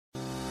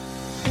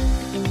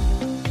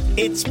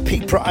It's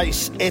Pete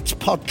Price, it's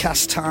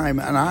podcast time,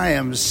 and I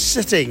am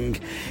sitting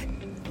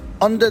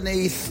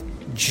underneath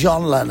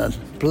John Lennon.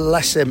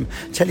 Bless him.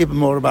 Tell you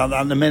more about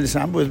that in a minute.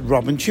 I'm with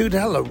Robin Tudor.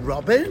 Hello,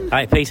 Robin.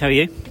 Hi, Pete. How are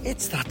you?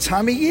 It's that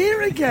time of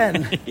year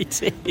again.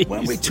 It is.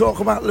 When we talk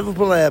about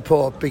Liverpool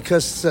Airport,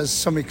 because there's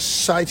some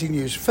exciting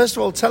news. First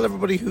of all, tell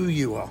everybody who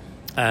you are.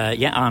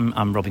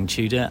 I'm Robin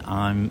Tudor.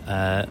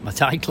 My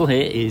title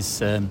here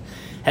is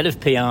Head of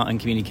PR and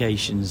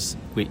Communications,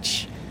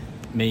 which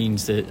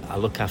means that I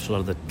look after a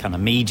lot of the kind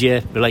of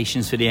media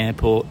relations for the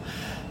airport,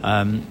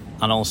 and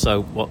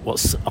also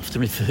what's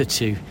often referred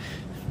to,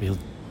 real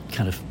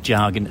kind of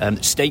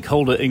jargon,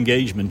 stakeholder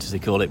engagement, as they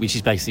call it, which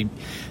is basically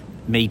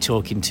me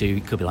talking to,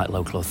 it could be like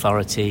local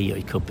authority, or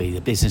it could be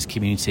the business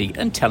community,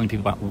 and telling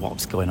people about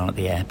what's going on at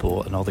the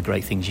airport and all the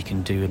great things you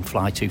can do and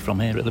fly to from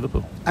here at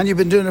Liverpool. And you've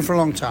been doing it for a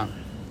long time?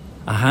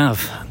 I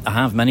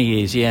have many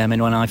years, yeah. I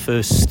mean, when I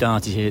first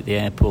started here at the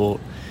airport,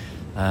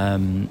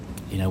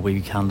 we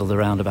handled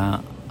around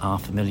about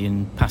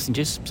 500,000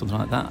 passengers, something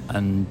like that,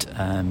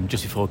 and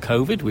just before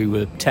COVID we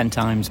were 10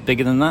 times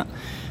bigger than that,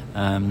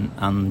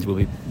 and we'll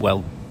be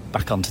well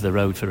back onto the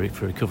road for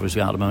recovery as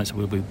we are at the moment, so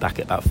we'll be back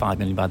at about 5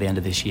 million by the end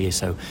of this year.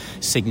 So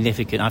I've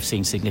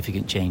seen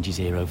significant changes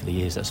here over the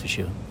years, that's for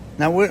sure.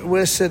 Now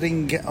we're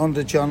sitting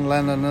under John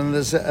Lennon, and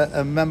there's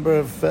a member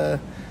of the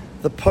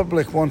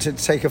public wanted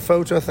to take a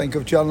photo, I think,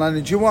 of John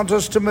Lennon. Do you want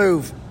us to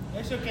move?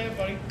 It's okay,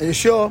 buddy. Are you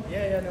sure?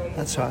 Yeah, no.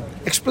 That's right.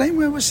 Explain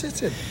where we're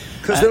sitting,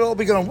 because they'll all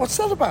be going, what's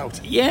that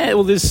about? Yeah,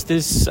 well, there's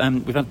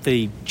we've had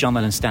the John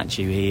Lennon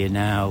statue here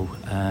now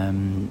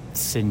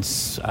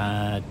since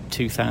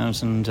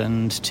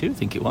 2002, I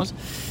think it was.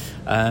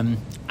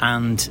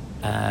 And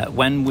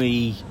when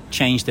we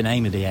changed the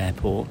name of the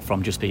airport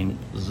from just being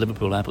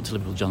Liverpool Airport to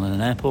Liverpool John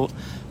Lennon Airport,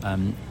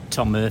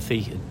 Tom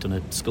Murphy had done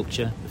a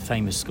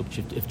famous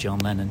sculpture of John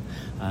Lennon,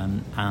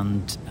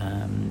 and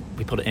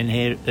we put it in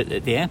here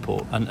at the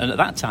airport. And at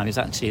that time, it was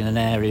actually in an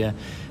area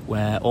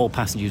where all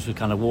passengers would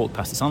kind of walk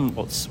past. It's on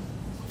what's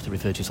often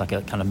referred to as like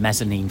a kind of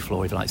mezzanine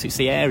floor, if you like. So it's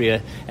the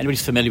area,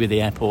 anybody's familiar with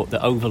the airport,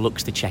 that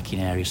overlooks the check-in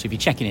area. So if you're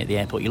checking in at the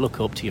airport, you look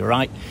up to your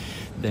right,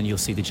 then you'll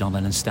see the John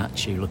Lennon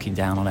statue looking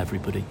down on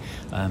everybody.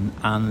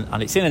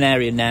 And it's in an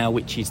area now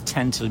which is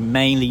tend to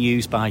mainly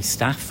used by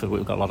staff.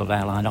 We've got a lot of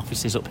airline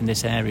offices up in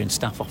this area and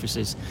staff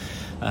offices.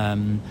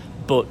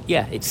 But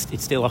yeah, it's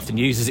still often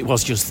used, as it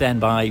was just then,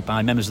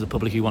 by members of the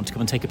public who want to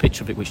come and take a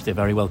picture of it, which they're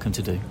very welcome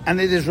to do. And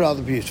it is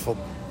rather beautiful.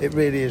 It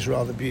really is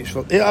rather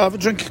beautiful. I'll have a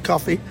drink of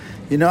coffee.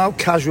 You know how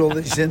casual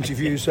these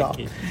interviews are.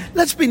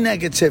 Let's be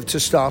negative to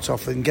start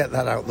off and get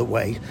that out of the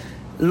way.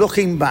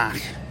 Looking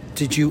back,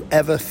 did you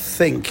ever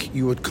think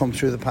you would come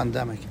through the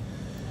pandemic?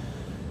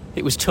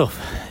 It was tough.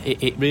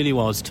 It really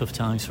was tough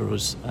times for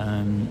us. As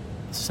I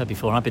said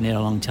before, I've been here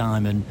a long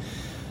time, and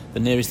the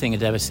nearest thing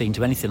I'd ever seen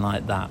to anything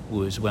like that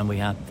was when we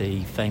had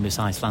the famous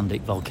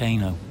Icelandic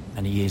volcano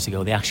many years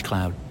ago, the ash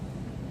cloud,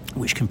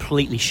 which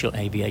completely shut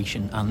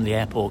aviation, and the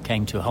airport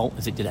came to a halt,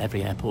 as it did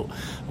every airport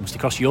almost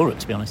across Europe,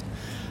 to be honest.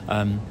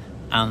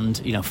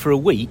 And for a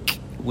week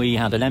we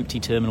had an empty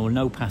terminal,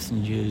 no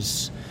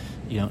passengers,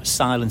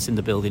 silence in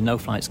the building, no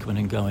flights coming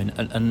and going,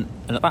 and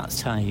at that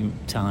time,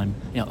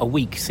 a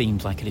week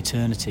seemed like an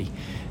eternity.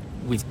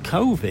 With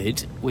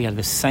COVID, we had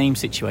the same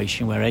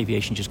situation where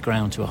aviation just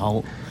ground to a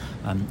halt.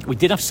 We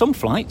did have some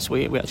flights.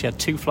 We actually had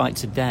 2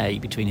 flights a day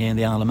between here and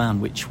the Isle of Man,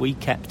 which we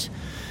kept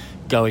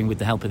going with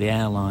the help of the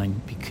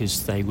airline,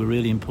 because they were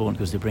really important,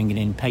 because they're bringing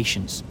in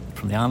patients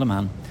from the Isle of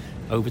Man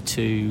over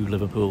to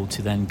Liverpool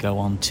to then go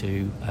on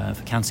to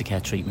for cancer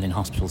care treatment in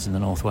hospitals in the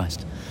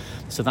northwest.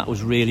 So that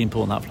was really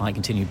important, that flight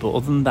continued. But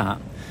other than that,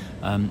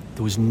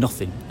 there was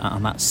nothing,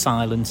 and that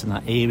silence and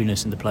that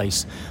eeriness in the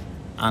place,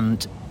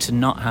 and to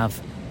not have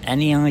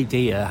any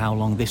idea how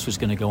long this was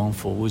going to go on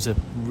for was a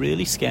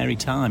really scary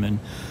time. And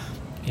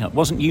it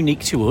wasn't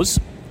unique to us,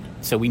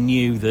 so we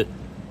knew that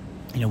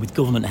with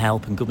government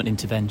help and government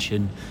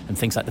intervention and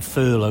things like the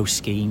furlough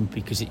scheme,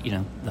 because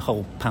the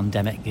whole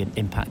pandemic, the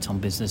impact on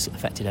business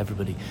affected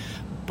everybody.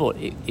 But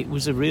it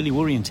was a really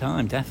worrying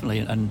time, definitely.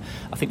 And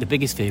I think the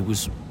biggest fear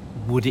was,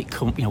 would it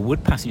come?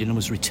 Would passenger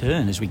numbers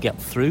return as we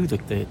get through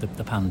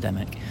the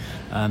pandemic?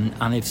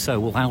 And if so,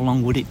 well, how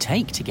long would it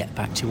take to get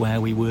back to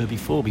where we were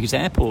before? Because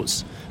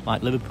airports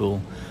like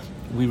Liverpool,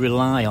 we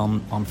rely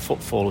on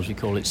footfall, as we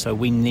call it. So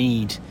we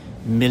need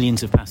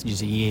millions of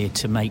passengers a year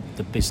to make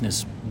the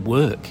business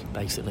work,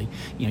 basically.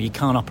 You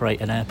can't operate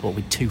an airport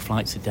with 2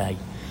 flights a day.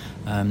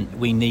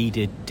 We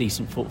needed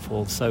decent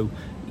footfall. So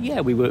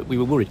yeah, we were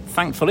worried.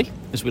 Thankfully,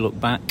 as we look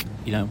back,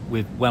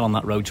 we're well on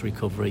that road to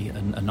recovery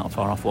and not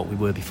far off what we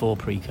were before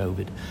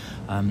pre-COVID.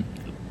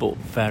 But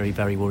very,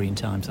 very worrying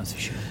times, that's for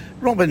sure.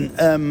 Robin,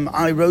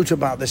 I wrote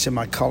about this in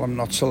my column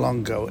not so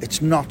long ago.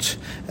 It's not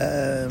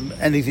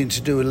anything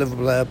to do with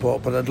Liverpool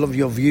Airport, but I'd love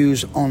your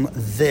views on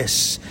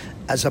this.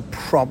 as a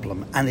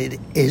problem, and it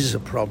is a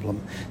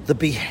problem. The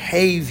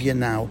behaviour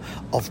now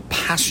of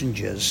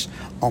passengers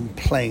on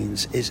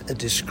planes is a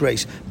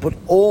disgrace, but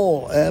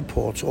all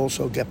airports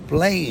also get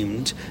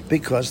blamed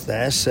because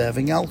they're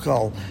serving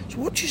alcohol. So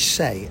what do you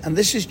say? And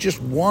this is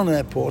just one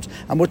airport,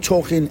 and we're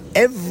talking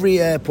every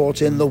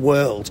airport in the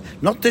world,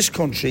 not this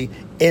country,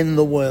 in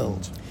the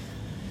world.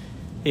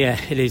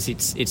 Yeah, it is.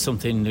 It's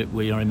something that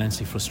we are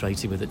immensely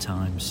frustrated with at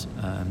times.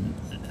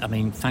 I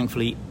mean,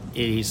 thankfully,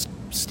 it is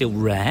still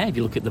rare if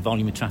you look at the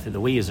volume of traffic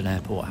that we as an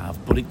airport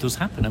have, but it does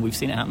happen, and we've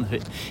seen it happen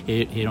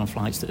here on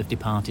flights that have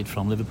departed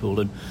from Liverpool.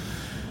 And,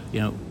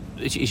 you know,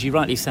 as you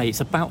rightly say,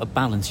 it's about a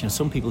balance. You know,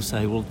 some people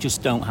say, well,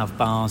 just don't have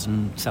bars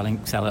and sell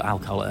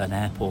alcohol at an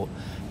airport.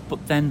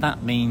 But then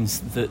that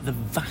means that the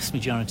vast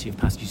majority of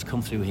passengers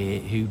come through here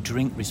who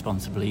drink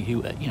responsibly,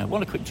 who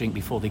want a quick drink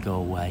before they go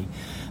away,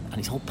 and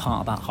it's all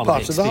part of that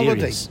holiday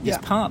experience. Yeah.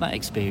 It's part of that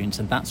experience,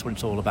 and that's what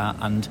it's all about.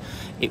 And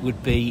it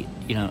would be,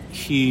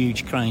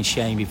 huge crying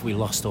shame if we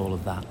lost all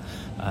of that.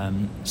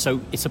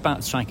 So it's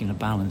about striking a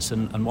balance,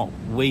 and what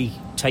we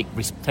take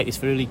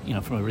this really,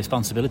 from a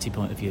responsibility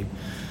point of view.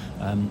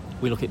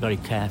 We look at it very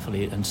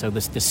carefully, and so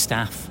the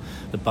staff,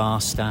 the bar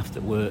staff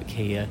that work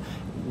here,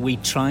 we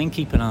try and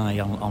keep an eye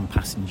on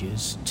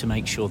passengers to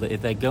make sure that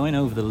if they're going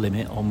over the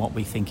limit on what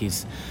we think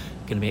is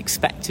going to be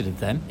expected of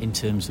them in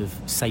terms of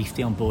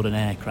safety on board an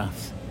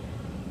aircraft,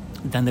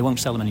 then they won't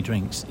sell them any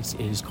drinks. It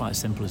is quite as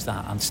simple as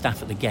that. And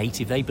staff at the gate,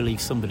 if they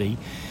believe somebody,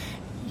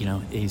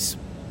 is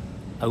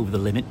over the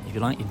limit, if you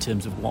like, in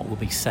terms of what will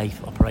be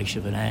safe operation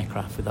of an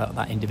aircraft without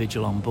that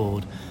individual on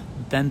board,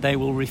 then they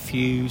will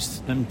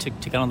refuse them to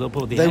get on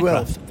board the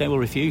aircraft. They will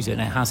refuse it,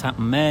 and it has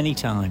happened many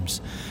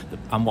times.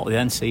 And what we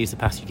then see is the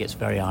passenger gets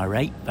very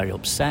irate, very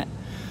upset,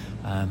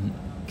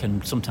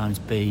 can sometimes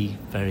be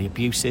very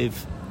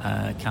abusive,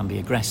 can be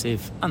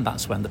aggressive, and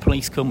that's when the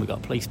police come. We've got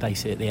a police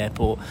base here at the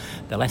airport.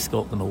 They'll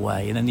escort them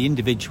away, and then the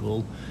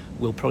individual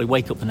will probably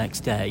wake up the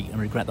next day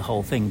and regret the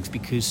whole thing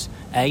because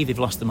A, they've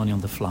lost the money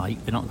on the flight,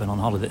 they're not going on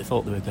holiday they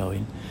thought they were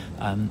going,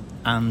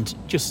 and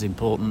just as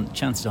important,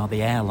 chances are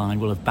the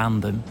airline will have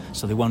banned them,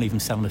 so they won't even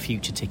sell them a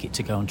future ticket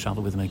to go and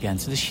travel with them again.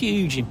 So there's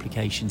huge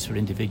implications for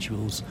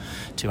individuals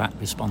to act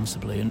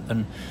responsibly,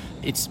 and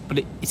it's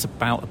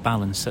about a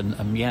balance,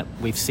 and yeah,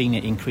 we've seen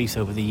it increase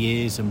over the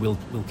years, and we'll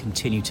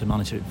continue to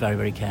monitor it very,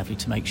 very carefully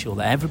to make sure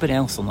that everybody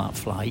else on that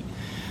flight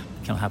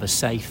can have a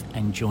safe,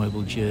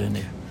 enjoyable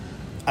journey.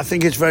 I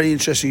think it's very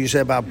interesting you say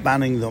about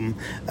banning them.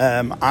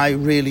 I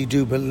really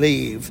do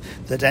believe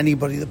that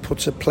anybody that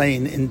puts a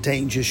plane in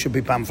danger should be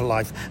banned for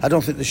life. I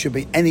don't think there should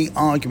be any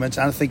argument,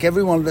 and I think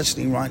everyone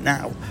listening right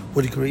now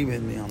would agree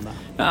with me on that.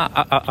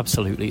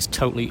 Absolutely, it's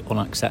totally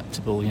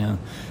unacceptable.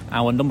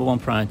 Our number one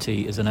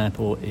priority as an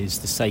airport is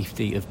the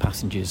safety of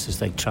passengers as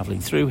they're travelling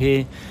through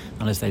here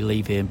and as they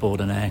leave here and board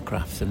an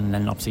aircraft, and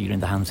then obviously you're in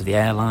the hands of the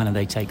airline, and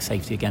they take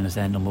safety again as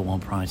their number one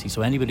priority.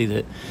 So anybody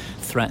that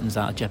threatens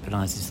that or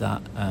jeopardises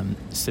that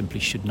simply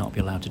should not be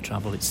allowed to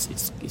travel.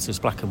 It's as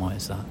black and white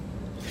as that.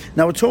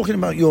 Now, we're talking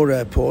about your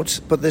airport,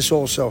 but this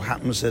also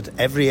happens at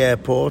every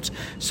airport,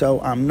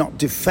 so I'm not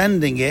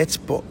defending it,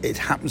 but it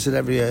happens at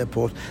every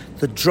airport.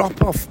 The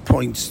drop-off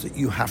points that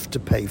you have to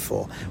pay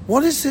for.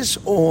 What is this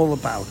all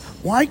about?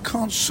 Why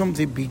can't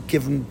something be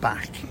given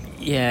back?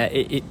 Yeah,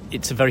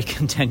 it's a very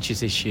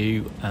contentious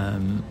issue,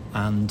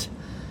 and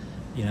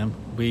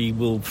we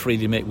will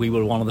freely admit we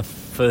were one of the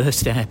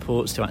first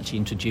airports to actually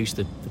introduce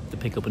the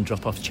pick-up and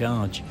drop-off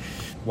charge.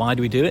 Why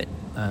do we do it?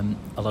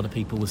 A lot of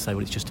people will say,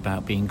 well, it's just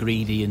about being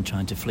greedy and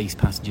trying to fleece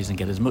passengers and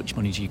get as much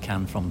money as you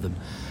can from them.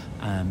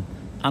 And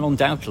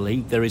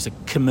undoubtedly, there is a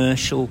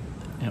commercial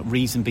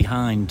reason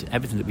behind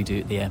everything that we do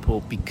at the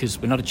airport, because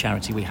we're not a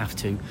charity. We have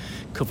to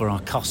cover our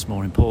costs,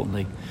 more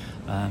importantly,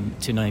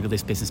 to enable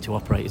this business to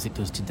operate as it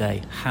does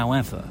today.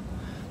 However,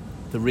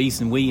 the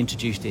reason we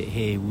introduced it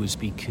here was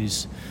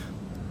because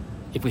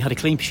if we had a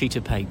clean sheet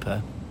of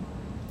paper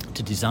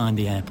to design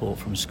the airport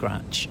from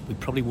scratch, we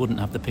probably wouldn't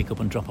have the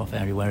pick-up and drop-off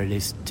area where it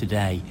is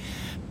today.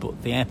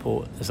 But the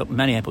airport, as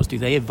many airports do,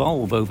 they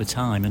evolve over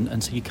time,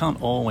 and so you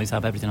can't always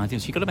have everything ideal.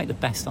 So you've got to make the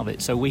best of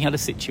it. So we had a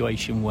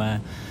situation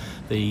where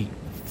the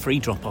free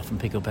drop-off and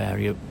pick-up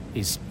area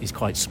is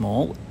quite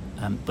small,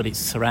 but it's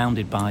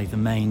surrounded by the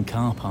main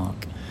car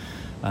park.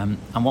 And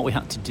what we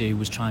had to do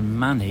was try and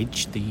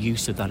manage the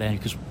use of that area,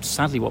 because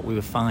sadly what we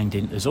were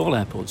finding, as all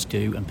airports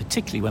do, and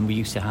particularly when we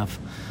used to have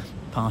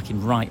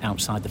parking right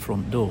outside the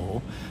front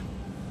door,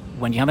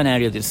 when you have an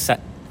area that's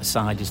set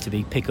aside as to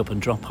be pick up and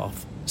drop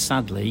off,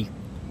 sadly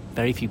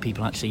very few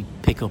people actually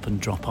pick up and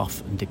drop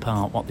off and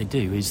depart. What they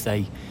do is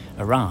they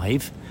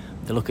arrive,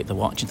 they look at the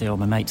watch and say, oh,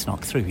 my mate's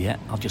not through yet,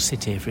 I'll just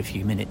sit here for a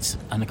few minutes.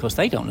 And of course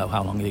they don't know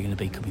how long they're going to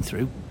be coming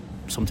through.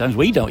 Sometimes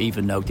we don't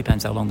even know,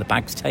 depends how long the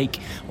bags take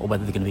or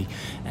whether there are going to be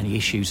any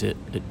issues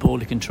at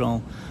border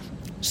control.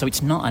 So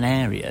it's not an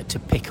area to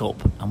pick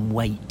up and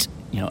wait.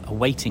 A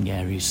waiting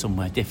area is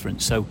somewhere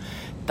different. So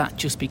that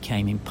just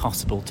became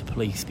impossible to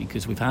police,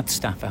 because we've had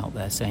staff out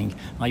there saying,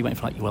 are you waiting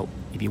for well,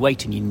 if you're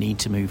waiting, you need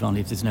to move on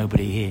if there's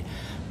nobody here.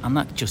 And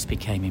that just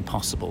became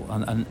impossible.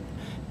 And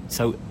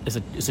so as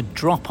a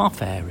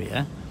drop-off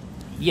area,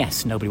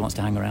 yes, nobody wants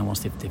to hang around once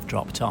they've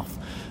dropped off,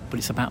 but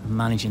it's about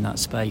managing that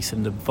space,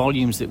 and the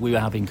volumes that we were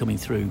having coming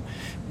through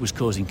was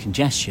causing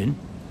congestion,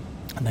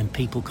 and then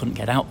people couldn't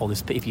get out all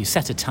this. But if you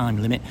set a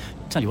time limit,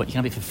 I'll tell you what, you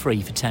can have it for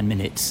free for 10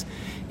 minutes,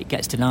 it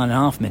gets to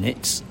 9.5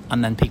 minutes,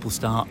 and then people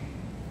start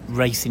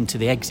racing to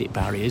the exit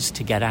barriers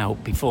to get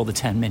out before the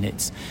 10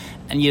 minutes,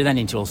 and you're then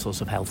into all sorts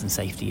of health and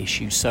safety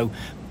issues. So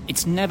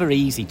it's never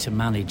easy to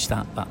manage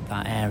that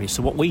area.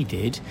 So what we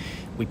did,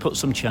 we put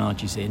some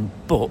charges in,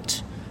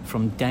 but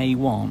from day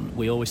one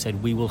we always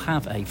said we will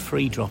have a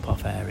free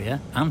drop-off area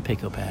and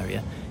pick-up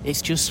area.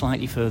 It's just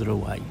slightly further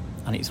away,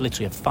 and it's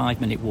literally a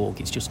 5-minute walk.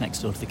 It's just next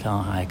door to the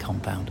car hire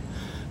compound,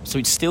 so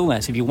it's still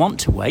there. So if you want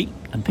to wait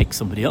and pick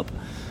somebody up,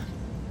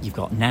 you've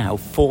got now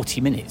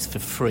 40 minutes for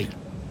free.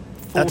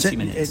 40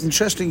 minutes. It's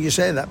interesting you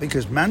say that,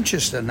 because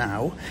Manchester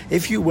now,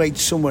 if you wait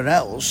somewhere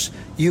else,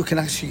 you can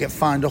actually get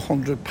fined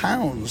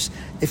 £100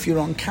 if you're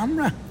on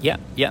camera. Yeah.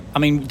 I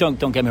mean, don't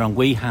get me wrong.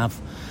 We have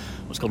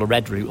what's called a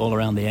red route all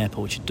around the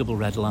airport, which is double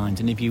red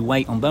lines. And if you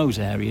wait on those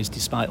areas,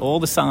 despite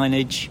all the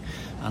signage,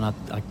 and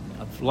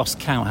I've lost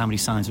count how many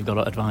signs we've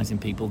got advising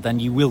people, then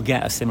you will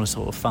get a similar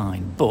sort of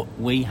fine. But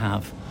we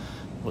have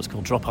what's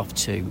called drop-off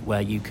 2, where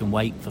you can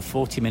wait for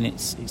 40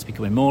 minutes. It's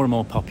becoming more and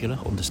more popular,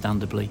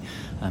 understandably,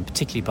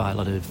 particularly by a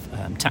lot of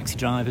taxi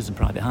drivers and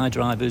private hire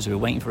drivers who are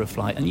waiting for a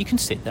flight, and you can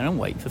sit there and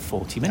wait for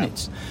 40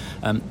 minutes.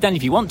 Then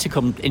if you want to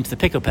come into the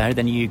pick-up area,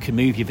 then you can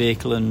move your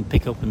vehicle and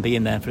pick up and be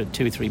in there for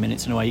 2 or 3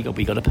 minutes, and away you go, but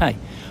you've got to pay.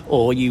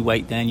 Or you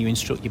wait there and you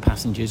instruct your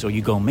passengers, or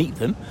you go and meet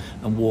them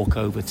and walk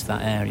over to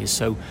that area.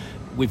 So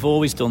we've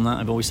always done that.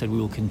 I've always said we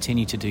will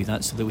continue to do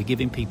that, so that we're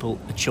giving people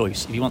a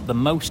choice. If you want the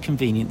most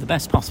convenient, the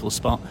best possible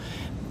spot,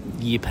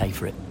 you pay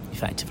for it,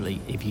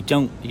 effectively. If you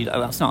don't,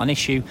 that's not an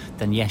issue,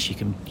 then yes, you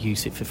can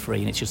use it for free,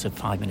 and it's just a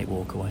 5-minute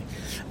walk away.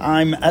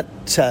 I'm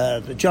at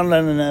the John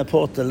Lennon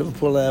Airport, the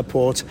Liverpool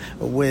Airport,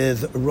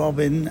 with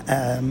Robin,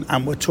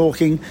 and we're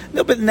talking a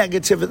little bit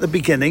negative at the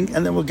beginning,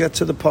 and then we'll get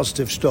to the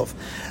positive stuff.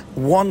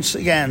 Once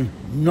again,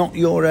 not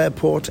your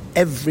airport,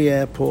 every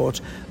airport,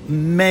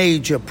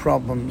 major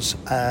problems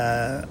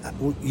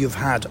you've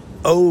had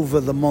over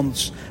the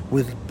months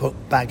with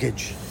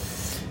baggage.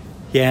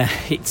 Yeah,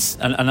 it's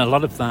and a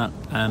lot of that.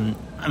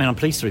 I'm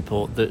pleased to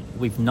report that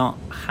we've not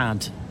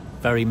had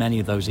very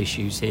many of those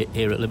issues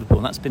here at Liverpool.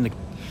 And that's been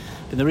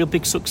the real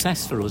big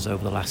success for us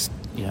over the last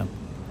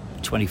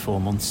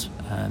 24 months.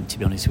 To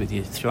be honest with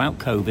you, throughout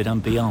COVID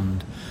and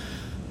beyond,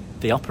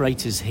 the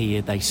operators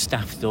here, they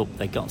staffed up,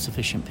 they got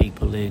sufficient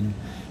people in.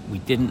 We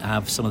didn't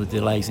have some of the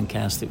delays and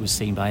chaos that was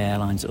seen by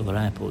airlines at other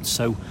airports.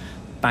 So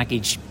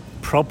baggage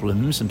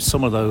problems and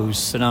some of those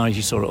scenarios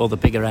you saw at other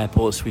bigger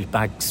airports with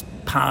bags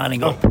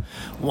piling up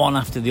one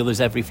after the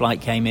others, every flight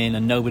came in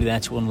and nobody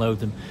there to unload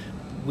them,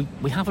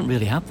 we haven't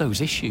really had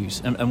those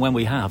issues, and when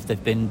we have,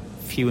 they've been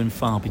few and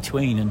far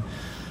between.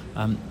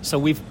 And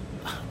so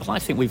I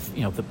think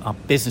our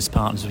business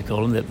partners, we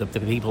call them, the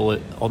people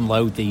that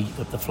unload the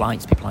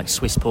flights, people like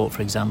Swissport,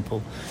 for example,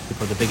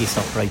 who are the biggest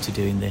operator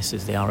doing this,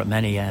 as they are at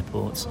many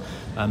airports.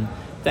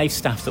 They've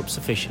staffed up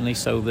sufficiently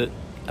so that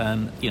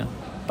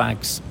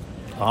bags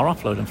are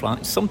offloaded on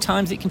flights.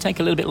 Sometimes it can take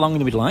a little bit longer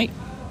than we'd like.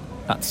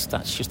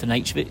 That's just the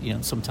nature of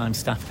it. Sometimes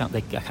staff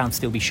can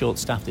still be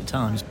short-staffed at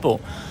times, but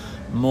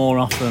more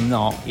often than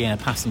not,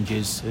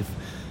 passengers have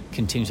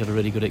continued to have a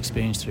really good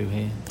experience through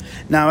here.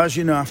 Now, as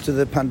you know, after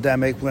the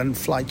pandemic, when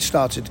flights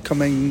started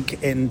coming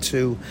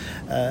into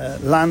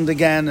land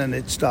again, and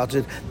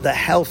the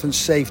health and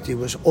safety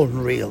was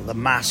unreal. The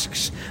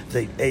masks,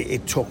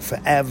 it took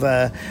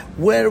forever.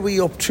 Where are we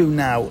up to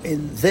now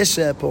in this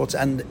airport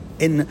and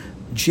in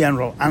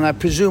general? And I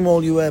presume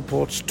all you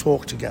airports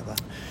talk together.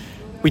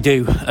 We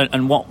do,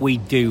 and what we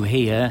do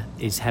here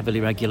is heavily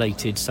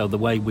regulated. So the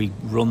way we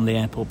run the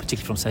airport,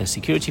 particularly from, say, a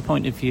security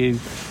point of view,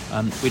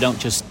 we don't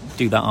just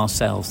do that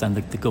ourselves. Then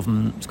the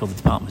government, it's called the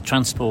Department of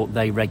Transport,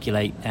 they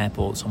regulate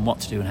airports on what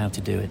to do and how to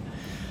do it.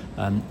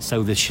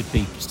 So there should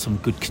be some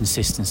good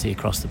consistency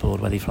across the board,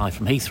 whether you fly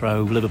from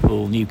Heathrow,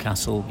 Liverpool,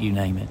 Newcastle, you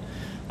name it.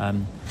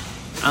 And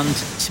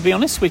to be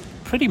honest, we're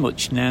pretty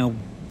much now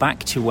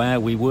back to where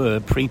we were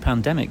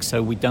pre-pandemic.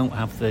 So we don't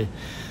have the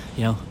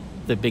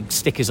big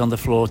stickers on the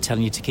floor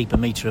telling you to keep a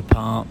metre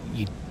apart.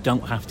 You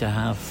don't have to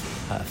have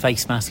a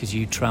face mask as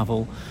you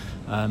travel.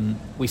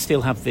 We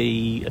still have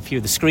a few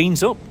of the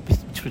screens up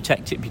to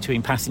protect it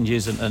between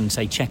passengers and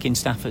say check-in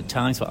staff at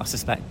times, but I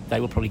suspect they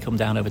will probably come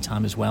down over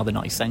time as well. They're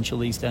not essential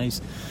these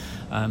days.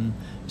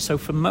 So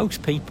for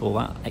most people,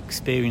 that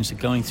experience of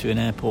going through an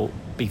airport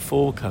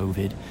before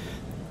COVID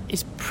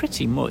is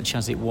pretty much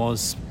as it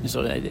was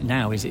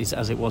now, is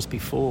as it was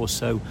before.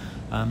 So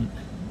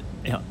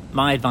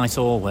my advice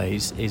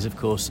always is, of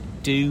course,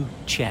 do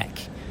check,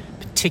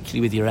 particularly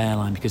with your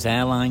airline, because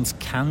airlines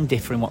can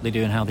differ in what they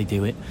do and how they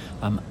do it.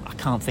 I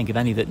can't think of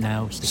any that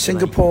now stipulate.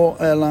 Singapore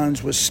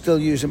Airlines was still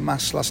using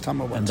masks last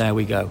time I went. And there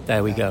we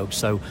go.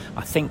 So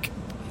I think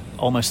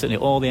almost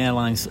certainly all the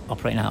airlines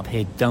operating out of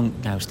here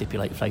don't now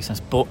stipulate face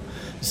masks. But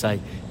say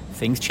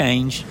things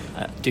change,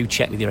 do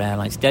check with your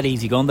airlines. Dead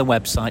easy, go on the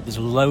website. There's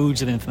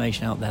loads of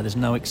information out there. There's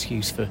no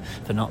excuse for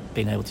not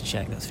being able to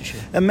check, that's for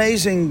sure.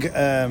 Amazing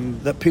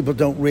that people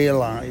don't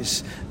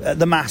realise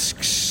the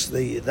masks,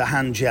 the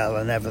hand gel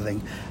and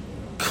everything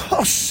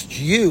cost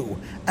you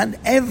and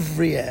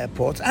every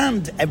airport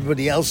and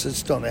everybody else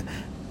that's done it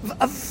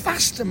a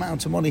vast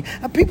amount of money,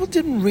 and people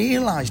didn't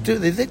realise, do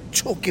they? They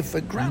took it for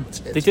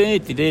granted. They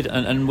did,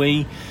 and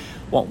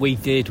what we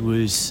did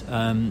was,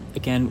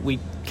 again, we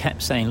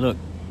kept saying, look,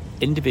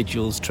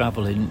 individuals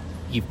travelling,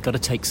 you've got to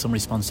take some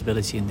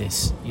responsibility in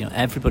this. You know,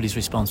 everybody's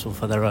responsible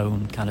for their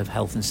own kind of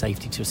health and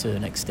safety to a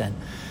certain extent,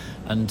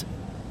 and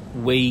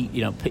we,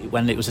 you know,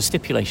 when it was a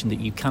stipulation that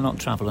you cannot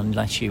travel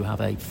unless you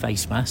have a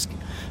face mask,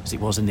 as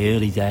it was in the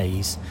early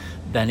days,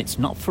 then it's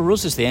not for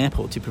us as the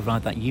airport to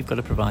provide that. You've got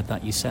to provide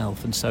that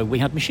yourself. And so we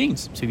had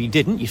machines. So if you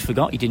didn't, you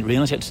forgot, you didn't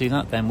realise you had to do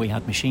that, then we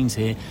had machines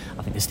here.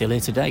 I think they're still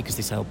here today because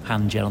they sell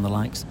hand gel and the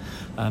likes.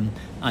 And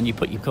you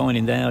put your coin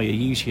in there, or you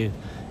use your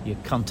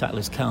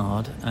contactless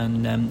card,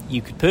 and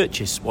you could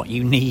purchase what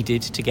you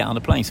needed to get on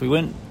a plane. So we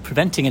weren't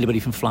preventing anybody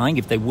from flying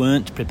if they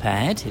weren't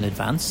prepared in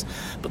advance.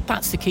 But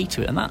that's the key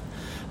to it. And that,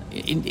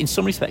 in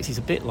some respects, is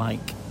a bit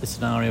like the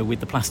scenario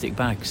with the plastic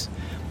bags.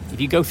 If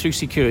you go through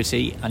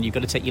security and you've got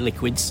to take your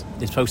liquids,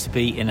 they're supposed to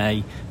be in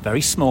a very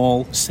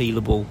small,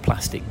 sealable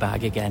plastic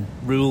bag. Again,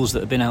 rules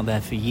that have been out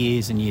there for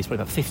years and years,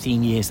 probably about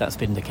 15 years that's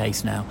been the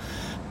case now.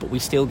 But we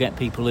still get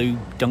people who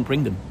don't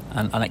bring them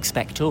and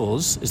expect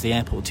us, as the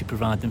airport, to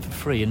provide them for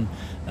free.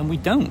 And we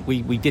don't.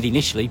 We did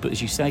initially, but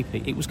as you say,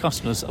 it was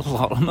costing us a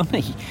lot of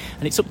money.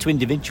 And it's up to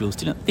individuals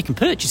to know. They can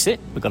purchase it.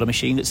 We've got a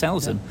machine that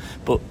sells them.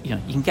 But, you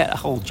know, you can get a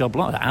whole job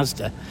lot at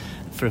Asda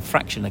for a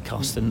fraction of the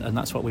cost, and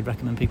that's what we'd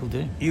recommend people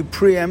do. You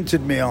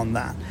preempted me on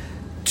that.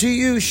 Do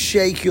you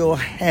shake your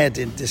head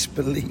in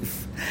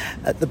disbelief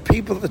at the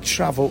people that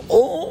travel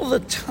all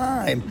the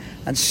time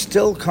and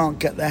still can't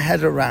get their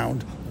head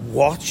around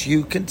what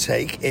you can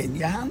take in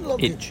your hand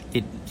luggage?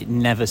 It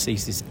never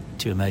ceases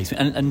to amaze me.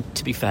 And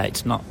to be fair,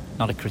 it's not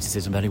a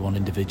criticism of any one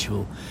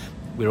individual.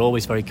 We're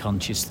always very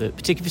conscious that,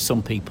 particularly for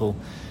some people,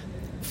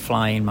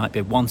 flying might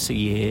be once a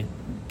year.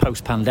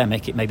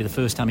 Post-pandemic, it may be the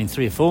first time in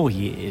 3 or 4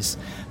 years.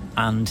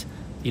 And,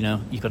 you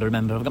know, you've got to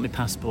remember, I've got my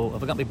passport,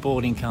 I've got my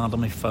boarding card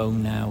on my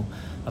phone now,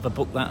 have I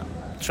booked that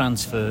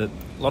transfer?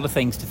 A lot of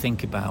things to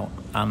think about,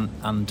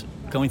 and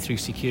going through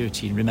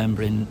security and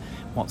remembering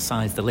what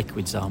size the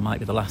liquids are might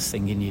be the last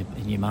thing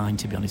in your mind,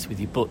 to be honest with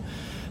you. But,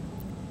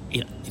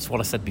 you know, it's what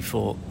I said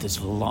before, there's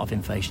a lot of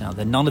information out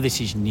there. None of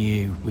this is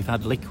new. We've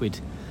had liquid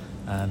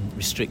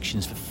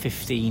restrictions for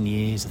 15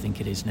 years, I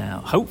think it is now.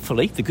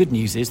 Hopefully, the good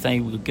news is they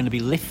were going to be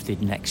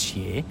lifted next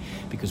year,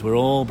 because we're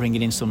all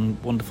bringing in some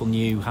wonderful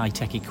new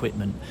high-tech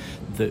equipment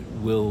that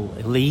will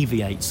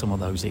alleviate some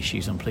of those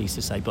issues, I'm pleased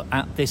to say. But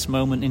at this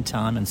moment in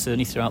time, and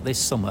certainly throughout this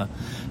summer,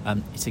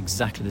 it's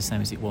exactly the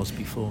same as it was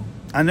before.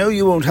 I know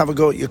you won't have a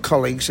go at your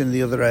colleagues in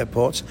the other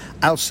airports.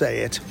 I'll say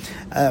it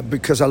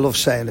because I love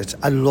saying it.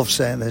 I love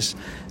saying this.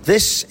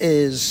 This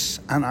is,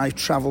 and I've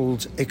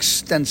travelled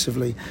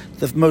extensively,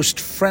 the most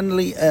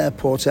friendly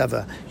airport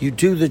ever. You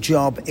do the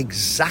job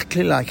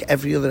exactly like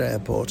every other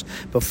airport,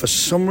 but for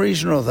some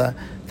reason or other,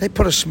 they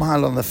put a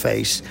smile on their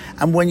face.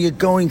 And when you're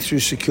going through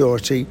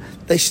security,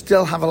 they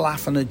still have a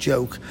laugh and a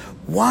joke.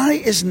 Why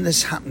isn't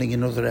this happening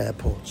in other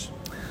airports?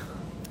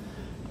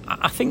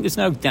 I think there's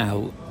no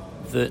doubt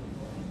that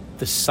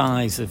the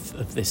size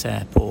of this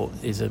airport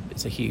is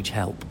a huge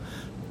help,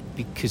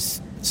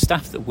 because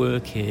staff that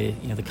work here,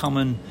 you know, the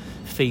common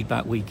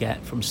feedback we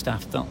get from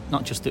staff,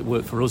 not just that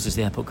work for us as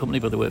the airport company,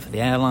 but they work for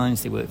the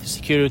airlines, they work for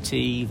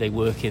security, they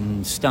work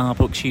in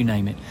Starbucks, you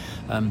name it.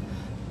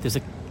 There's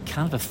a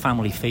kind of a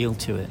family feel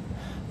to it.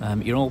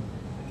 You're all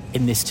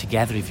in this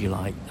together, if you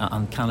like,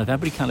 and kind of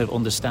everybody kind of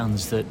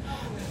understands that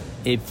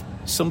if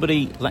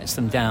somebody lets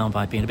them down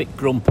by being a bit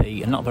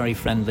grumpy and not very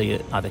friendly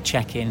at either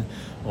check-in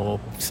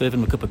or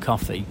serving them a cup of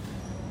coffee,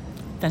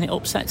 then it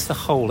upsets the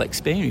whole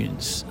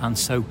experience. And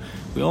so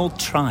we all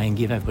try and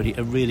give everybody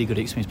a really good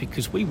experience,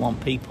 because we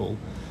want people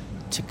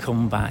to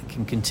come back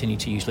and continue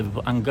to use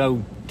Liverpool and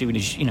go doing,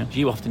 as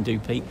you often do,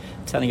 Pete,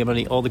 telling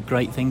everybody all the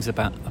great things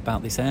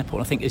about this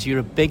airport. I think as you're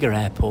a bigger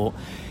airport,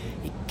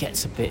 it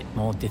gets a bit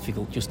more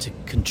difficult just to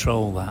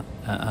control that.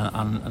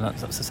 And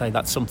that's to say,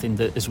 that's something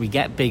that as we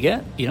get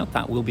bigger,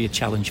 that will be a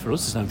challenge for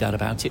us, there's no doubt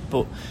about it.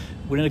 But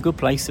we're in a good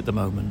place at the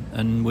moment.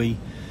 And we,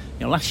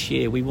 last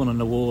year we won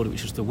an award,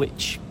 which was the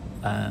Which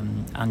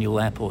annual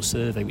airport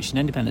survey, which is an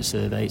independent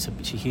survey. It's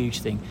a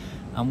huge thing.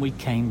 And we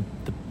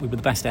were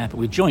the best airport.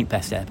 We were joint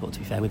best airport, to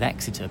be fair, with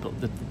Exeter, but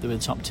they were the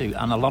top two.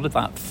 And a lot of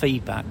that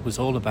feedback was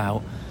all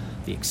about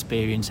the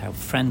experience, how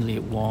friendly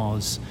it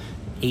was,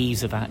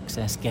 ease of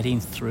access, getting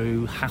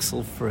through,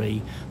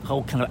 hassle-free. The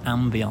whole kind of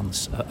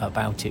ambience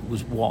about it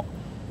was what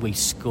we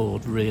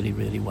scored really,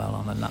 really well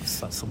on, and that's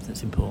something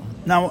that's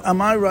important. Now,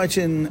 am I right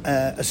in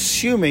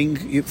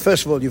assuming,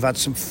 first of all, you've had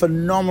some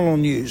phenomenal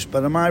news,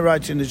 but am I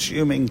right in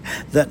assuming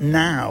that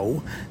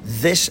now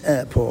this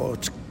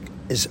airport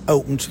is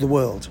open to the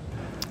world?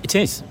 It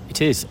is.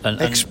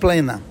 And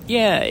Explain that.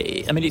 Yeah,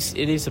 I mean, it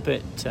is a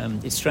bit...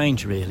 it's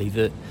strange, really,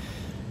 that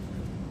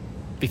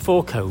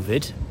before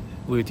COVID,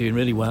 we were doing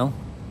really well.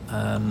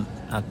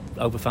 Had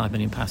over 5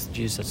 million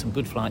passengers, had some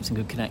good flights and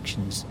good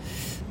connections.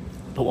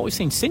 But what we've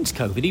seen since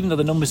COVID, even though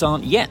the numbers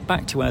aren't yet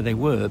back to where they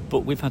were,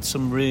 but we've had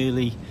some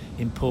really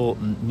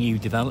important new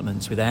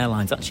developments with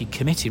airlines actually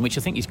committing, which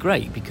I think is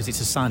great because it's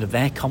a sign of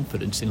their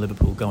confidence in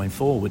Liverpool going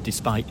forward,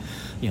 despite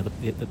the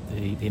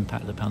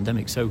impact of the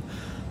pandemic. So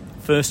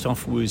first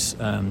off was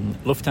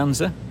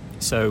Lufthansa.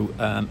 So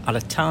at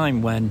a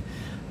time when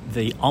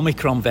the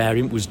Omicron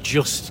variant was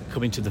just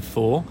coming to the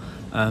fore,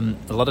 a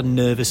lot of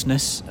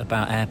nervousness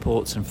about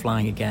airports and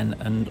flying again,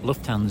 and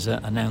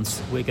Lufthansa announced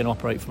that we're going to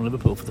operate from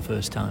Liverpool for the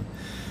first time.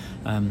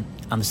 And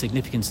the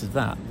significance of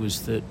that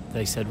was that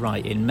they said,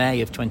 right, in May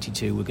of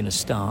 22 we're going to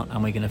start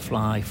and we're going to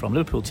fly from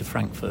Liverpool to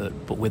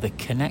Frankfurt, but with a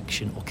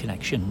connection or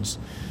connections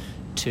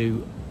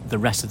to the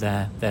rest of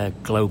their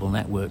global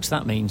networks.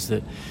 That means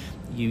that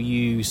you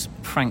use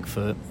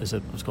Frankfurt as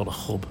what's called a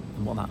hub,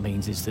 and what that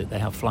means is that they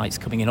have flights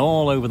coming in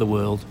all over the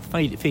world,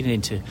 feeding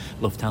into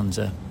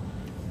Lufthansa.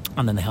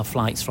 And then they have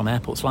flights from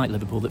airports like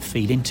Liverpool that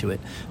feed into it.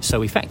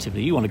 So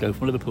effectively, you want to go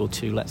from Liverpool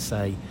to, let's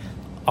say,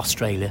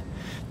 Australia,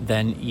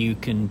 then you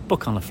can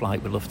book on a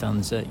flight with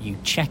Lufthansa, you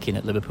check in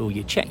at Liverpool,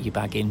 you check your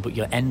bag in, but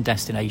your end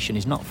destination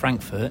is not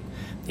Frankfurt,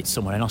 it's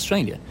somewhere in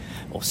Australia,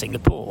 or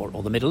Singapore,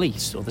 or the Middle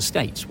East, or the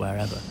States,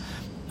 wherever.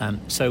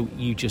 So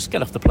you just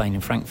get off the plane in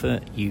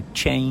Frankfurt, you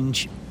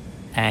change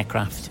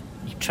aircraft,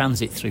 you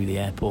transit through the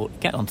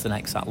airport, get onto the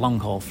next that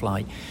long-haul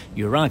flight,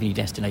 you arrive at your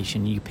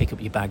destination, you pick up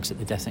your bags at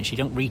the destination.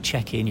 You don't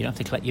re-check in, you don't have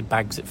to collect your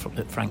bags at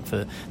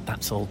Frankfurt.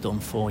 That's all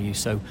done for you.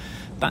 So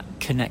that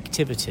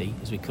connectivity,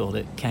 as we call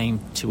it, came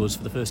to us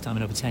for the first time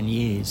in over 10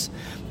 years.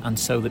 And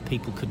so that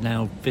people could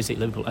now visit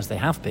Liverpool, as they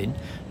have been,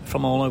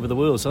 from all over the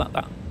world. So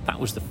that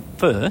was the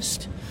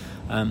first.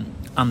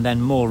 And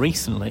then more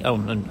recently,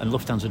 and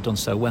Lufthansa have done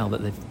so well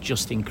that they've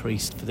just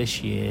increased for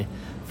this year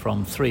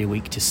from 3 a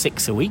week to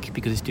 6 a week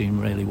because it's doing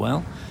really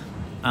well.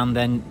 And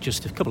then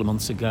just a couple of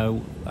months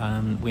ago,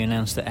 we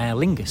announced that Aer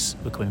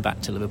Lingus were coming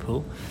back to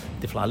Liverpool.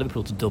 They fly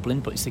Liverpool to Dublin,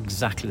 but it's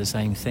exactly the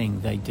same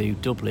thing. They do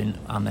Dublin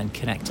and then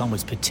connect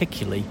onwards,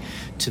 particularly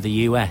to the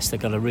US. They've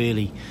got a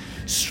really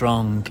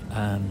strong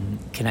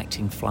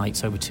connecting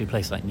flights over to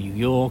places like New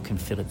York and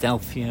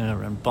Philadelphia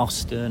and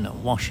Boston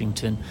and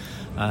Washington.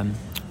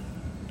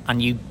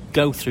 And you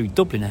go through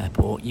Dublin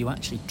Airport, you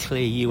actually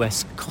clear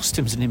US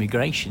customs and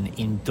immigration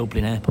in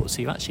Dublin Airport.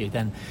 So you actually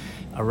then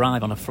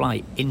arrive on a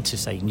flight into,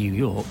 say, New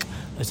York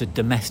as a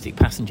domestic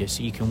passenger.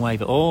 So you can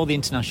wave at all the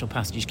international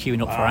passengers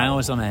queuing up for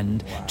hours on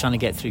end, trying to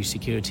get through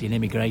security and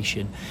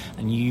immigration.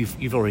 And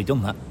you've already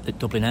done that at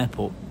Dublin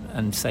Airport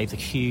and saved a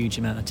huge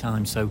amount of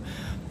time. So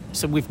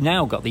we've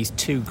now got these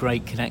two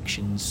great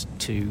connections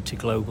to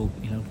global,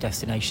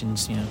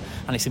 destinations,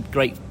 and it's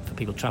great for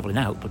people travelling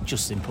out, but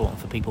just as important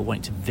for people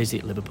wanting to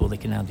visit Liverpool. They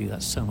can now do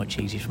that so much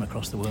easier from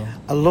across the world.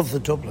 I love the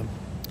Dublin.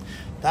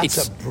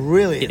 That's a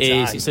brilliant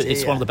idea. It is.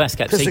 It's one of the best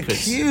kept secrets.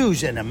 Because the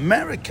queues in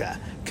America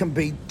can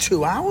be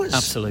 2 hours.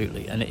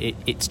 Absolutely, and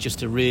it's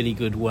just a really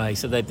good way.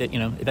 So if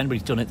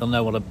anybody's done it, they'll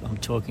know what I'm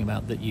talking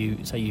about. That you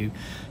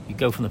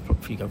go from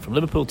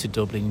Liverpool to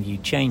Dublin, you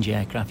change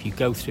aircraft, you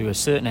go through a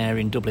certain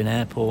area in Dublin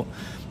Airport,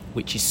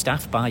 which is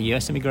staffed by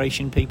US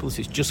immigration people.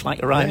 So it's just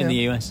like arriving in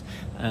the US.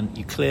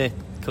 You clear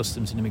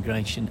customs and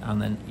immigration,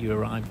 and then you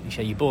arrive,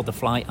 you board the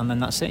flight, and then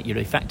that's it. You're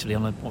effectively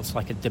on what's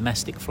like a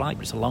domestic flight,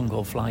 but it's a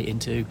long-haul flight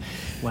into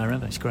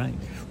wherever. It's great.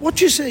 What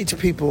do you say to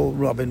people,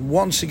 Robin?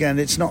 Once again,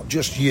 it's not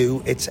just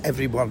you, it's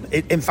everyone.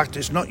 In fact,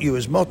 it's not you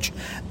as much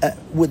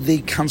with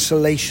the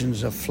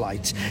cancellations of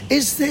flights.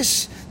 Is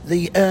this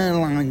the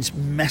airlines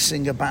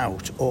messing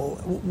about, or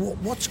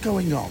what's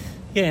going on?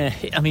 Yeah,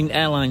 I mean,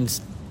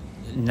 airlines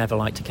never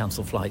like to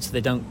cancel flights.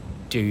 They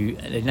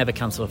never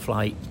cancel a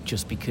flight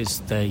just because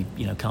they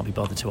can't be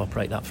bothered to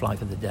operate that flight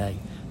for the day.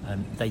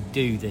 They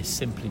do this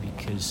simply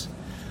because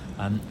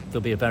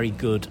there'll be a very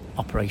good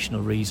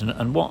operational reason.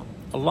 And what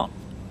a lot,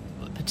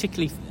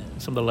 particularly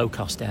some of the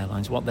low-cost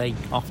airlines, what they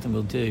often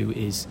will do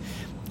is,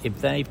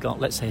 if they've got,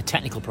 let's say, a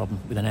technical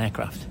problem with an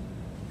aircraft,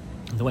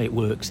 the way it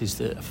works is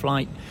that a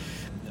flight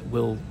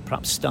will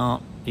perhaps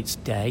start its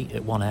day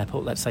at one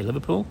airport, let's say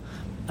Liverpool,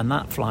 and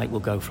that flight will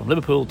go from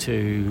Liverpool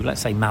to,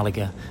 let's say,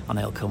 Malaga, and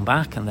it'll come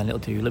back, and then it'll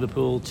do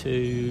Liverpool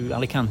to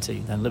Alicante,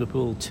 then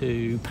Liverpool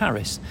to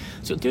Paris.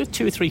 So it'll do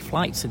 2 or 3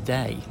 flights a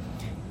day.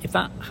 If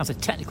that has a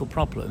technical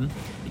problem,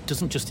 it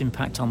doesn't just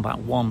impact on that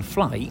one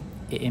flight,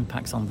 it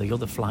impacts on the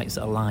other flights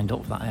that are lined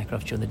up for that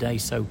aircraft during the day.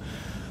 So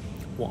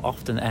what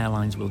often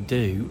airlines will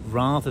do,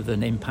 rather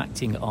than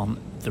impacting on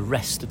the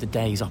rest of the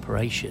day's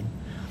operation,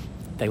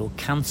 they will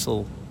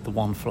cancel the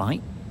one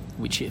flight,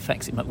 which is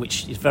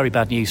very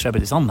bad news for everybody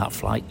that's on that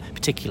flight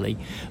particularly,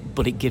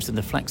 but it gives them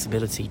the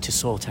flexibility to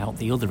sort out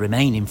the other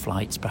remaining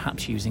flights,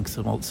 perhaps using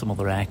some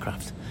other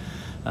aircraft,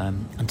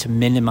 and to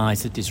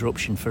minimise the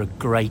disruption for a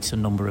greater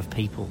number of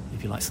people,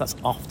 if you like. So that's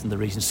often the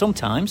reason.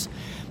 Sometimes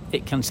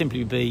it can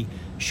simply be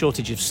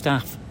shortage of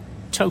staff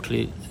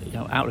totally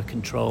out of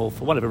control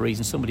for whatever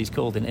reason. Somebody's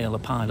called in ill, a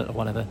pilot or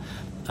whatever,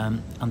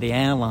 and the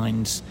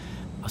airlines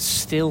are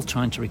still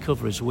trying to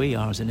recover, as we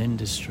are as an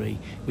industry,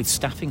 with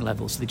staffing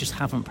levels. They just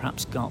haven't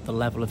perhaps got the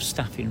level of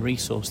staffing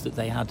resource that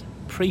they had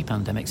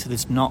pre-pandemic, so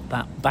there's not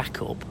that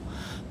backup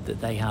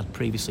that they had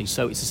previously.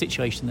 So it's a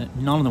situation that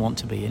none of them want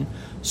to be in.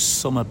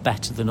 Some are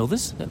better than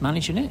others at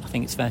managing it, I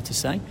think it's fair to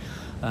say.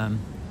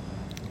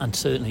 And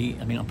certainly,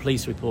 I'm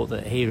pleased to report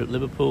that here at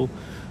Liverpool,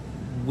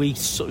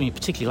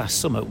 particularly last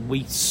summer,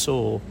 we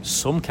saw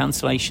some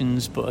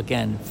cancellations, but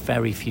again,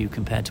 very few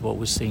compared to what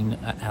was seen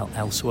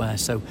elsewhere.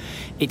 So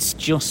it's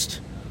just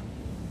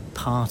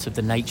part of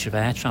the nature of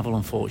air travel,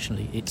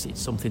 unfortunately. It's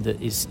something that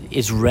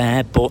is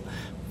rare, but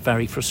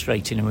very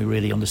frustrating, and we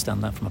really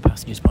understand that from a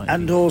passenger's point of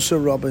view. And also,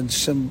 Robin,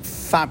 some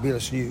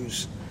fabulous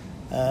news.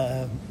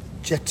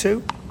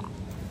 Jet2,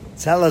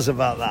 tell us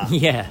about that.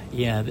 Yeah.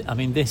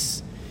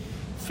 This,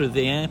 for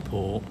the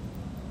airport,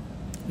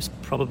 was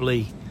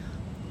probably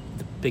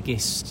the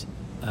biggest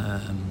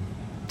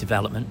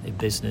development in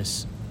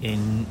business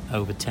in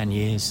over 10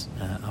 years.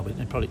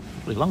 Probably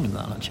longer than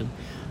that, actually.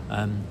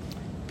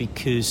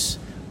 Because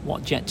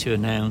what Jet2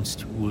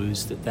 announced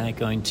was that they're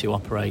going to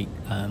operate,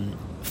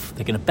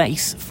 they're going to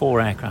base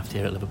 4 aircraft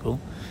here at Liverpool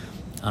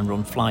and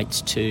run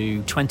flights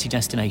to 20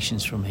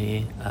 destinations from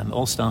here,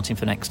 all starting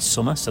for next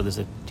summer. So there's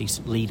a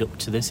decent lead up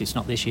to this. It's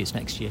not this year, it's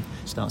next year.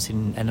 It starts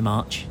in end of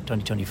March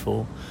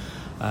 2024.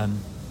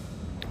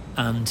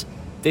 And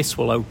this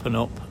will open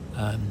up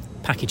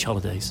package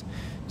holidays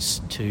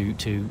to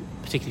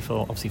particularly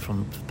for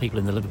people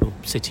in the Liverpool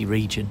City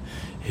region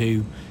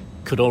who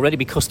could already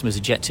be customers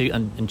of Jet2,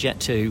 and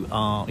Jet2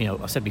 are,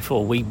 I said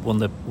before, we won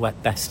the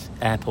best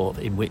airport,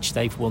 in which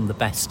they've won the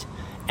best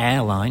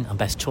airline and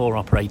best tour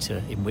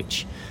operator, in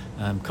which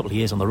a couple of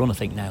years on the run, I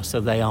think now.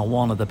 So they are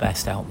one of the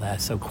best out there.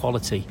 So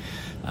quality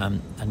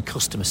and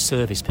customer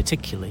service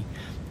particularly,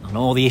 and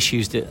all the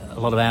issues that a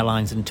lot of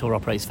airlines and tour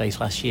operators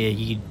faced last year,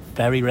 you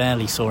very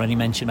rarely saw any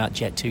mention about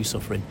Jet2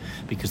 suffering,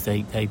 because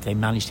they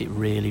managed it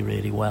really,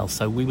 really well.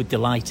 So we were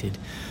delighted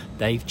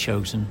they've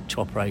chosen to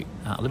operate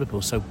out of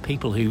Liverpool. So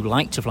people who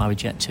like to fly with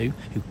Jet2,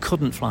 who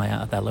couldn't fly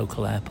out of their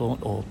local airport,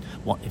 or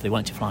if they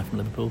wanted to fly from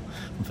Liverpool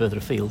from further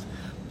afield,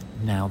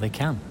 now they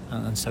can.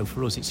 And so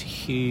for us, it's a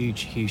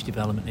huge, huge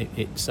development.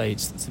 It's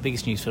the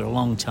biggest news for a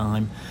long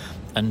time.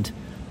 And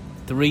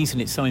the reason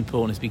it's so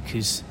important is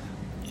because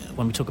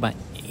when we talk about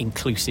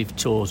inclusive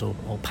tours or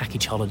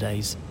package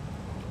holidays,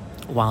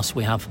 whilst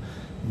we have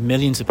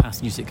millions of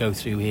passengers that go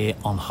through here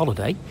on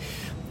holiday,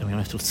 and we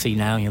have to see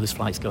now, there's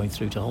flights going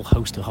through to a whole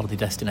host of holiday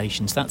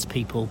destinations. That's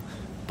people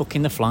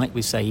booking the flight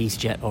with, say,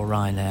 EasyJet or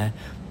Ryanair,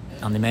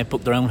 and they may have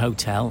booked their own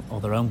hotel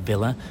or their own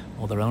villa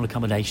or their own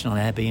accommodation on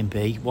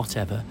Airbnb,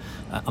 whatever,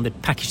 and they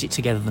packaged it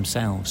together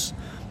themselves.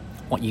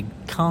 What you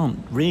can't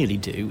really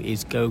do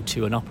is go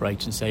to an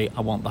operator and say,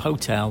 I want the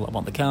hotel, I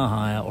want the car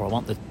hire, or I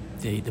want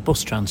the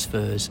bus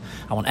transfers,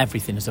 I want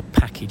everything as a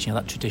package,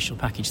 that traditional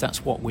package.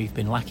 That's what we've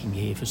been lacking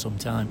here for some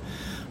time,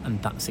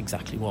 and that's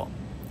exactly what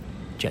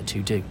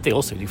Jet2 do. They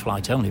also do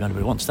flight only if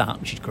anybody wants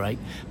that, which is great,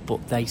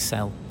 but they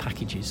sell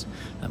packages,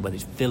 and whether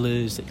it's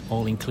villas,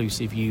 all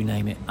inclusive, you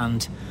name it.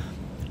 And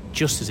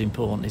just as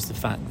important is the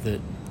fact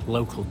that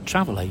local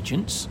travel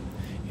agents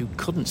who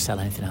couldn't sell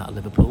anything out of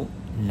Liverpool,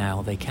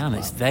 now they can.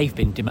 They've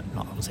been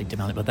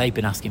demanding, but they've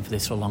been asking for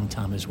this for a long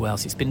time as well.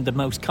 So it's been the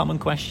most common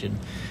question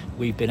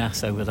we've been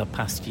asked over the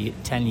past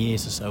 10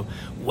 years or so.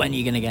 When are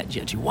you going to get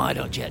Jet2? Why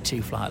don't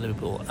Jet2 fly at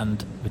Liverpool?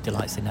 And we're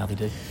delighted to say now they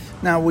do.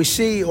 Now, we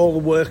see all the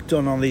work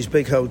done on these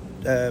big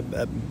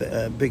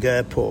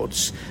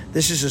airports.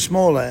 This is a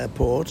small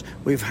airport.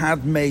 We've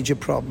had major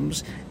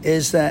problems.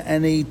 Is there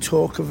any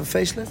talk of a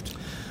facelift?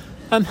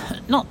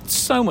 Not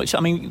so much.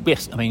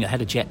 Yes,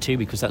 ahead of Jet2,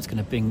 because that's going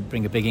to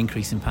bring a big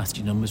increase in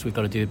passenger numbers. We've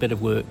got to do a bit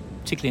of work,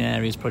 particularly in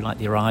areas probably like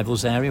the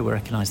arrivals area. We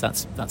recognise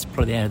that's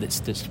probably the area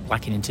that's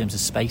lacking in terms of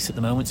space at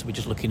the moment. So we're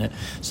just looking at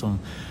some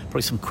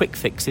quick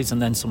fixes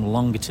and then some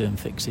longer term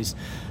fixes.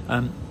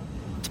 To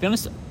be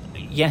honest,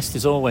 yes,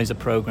 there's always a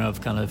programme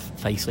of kind of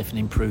facelift and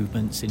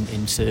improvements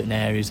in certain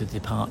areas of the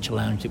departure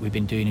lounge that we've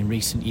been doing in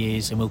recent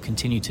years, and we'll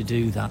continue to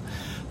do that.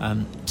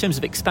 In terms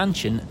of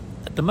expansion,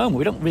 at the moment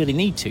we don't really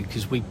need to,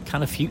 because we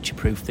kind of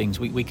future-proof things.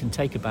 We can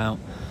take about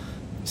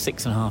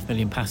 6.5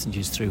 million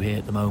passengers through here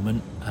at the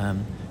moment.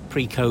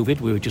 Pre-COVID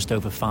we were just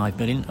over 5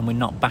 million, and we're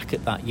not back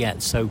at that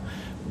yet. So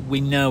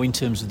we know in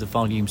terms of the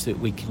volumes that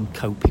we can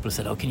cope. People have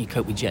said, can you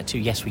cope with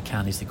Jet2? Yes, we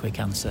can, is the quick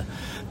answer.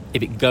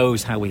 If it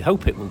goes how we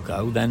hope it will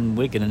go, then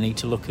we're going to need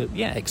to look at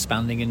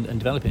expanding and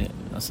developing it.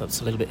 That's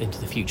a little bit into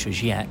the future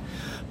as yet,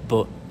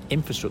 but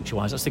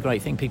infrastructure-wise, that's the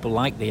great thing. People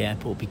like the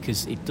airport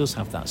because it does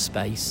have that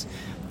space.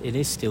 It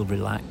is still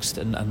relaxed,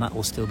 and that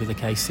will still be the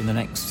case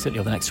certainly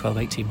over the next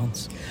 12-18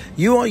 months.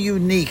 You are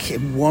unique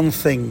in one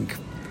thing.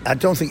 I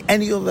don't think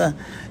any other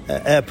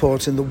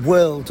airport in the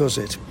world does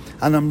it,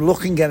 and I'm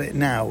looking at it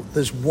now.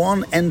 There's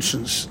one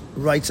entrance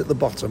right at the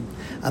bottom,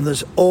 and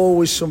there's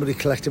always somebody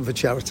collecting for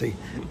charity,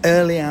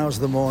 early hours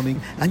of the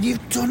morning, and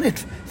you've done it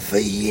for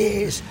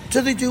years.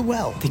 Do they do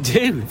well?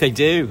 They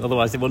do.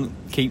 Otherwise they wouldn't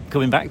keep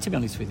coming back, to be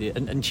honest with you.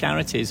 And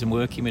charities and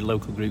working with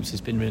local groups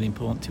has been really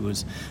important to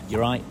us.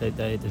 You're right,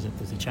 there's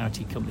a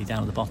charity company down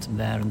at the bottom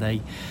there, and they're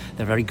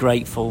very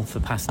grateful for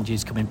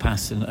passengers coming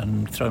past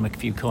and throwing a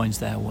few coins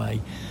their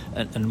way.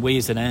 And we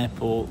as an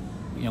airport,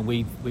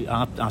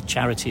 our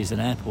charity as an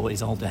airport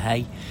is Alder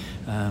Hey.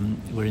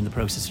 We're in the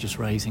process of just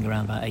raising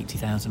around about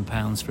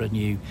 £80,000 for a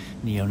new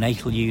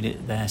neonatal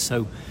unit there.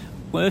 So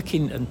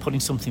working and putting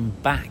something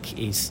back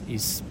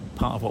is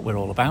part of what we're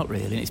all about,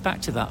 really. And it's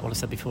back to that, what I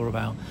said before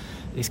about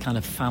this kind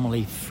of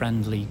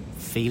family-friendly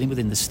feeling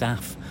within the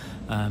staff.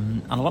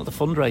 And a lot of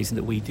the fundraising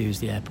that we do as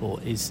the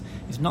airport is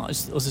not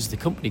us as the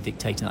company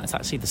dictating that. It's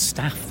actually the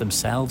staff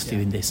themselves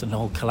doing this and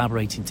all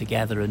collaborating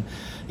together. And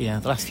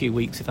the last few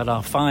weeks we've had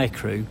our fire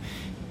crew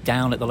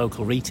down at the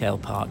local retail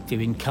park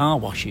doing car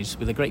washes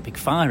with a great big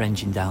fire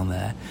engine down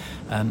there,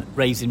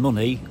 raising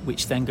money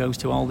which then goes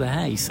to Alder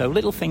Hey. So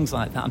little things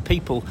like that, and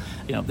people,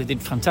 they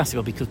did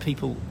fantastic because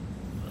people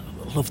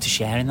love to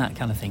share in that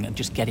kind of thing and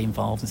just get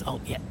involved and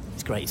say,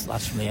 it's great, it's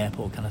lads from the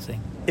airport kind of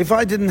thing. If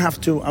I didn't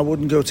have to, I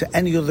wouldn't go to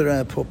any other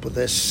airport but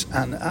this,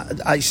 and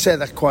I say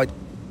that quite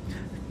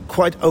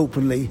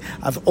openly.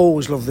 I've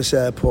always loved this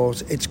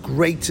airport. It's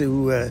great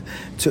to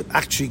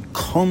actually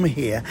come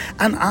here,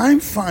 and I'm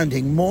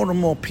finding more and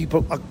more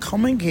people are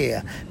coming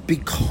here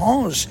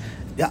because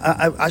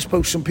I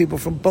spoke to some people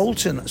from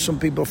Bolton, some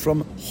people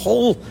from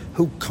Hull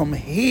who come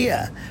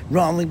here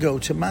rather than go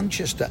to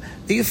Manchester.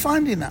 Are you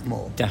finding that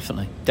more?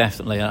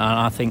 Definitely. And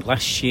I think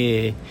last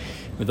year,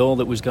 with all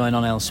that was going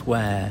on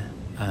elsewhere,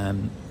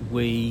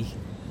 we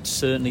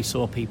certainly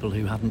saw people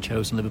who hadn't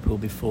chosen Liverpool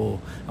before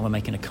and were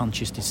making a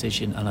conscious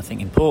decision. And I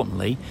think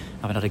importantly,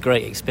 having had a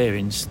great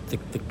experience, the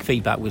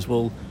feedback was,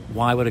 well,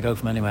 why would I go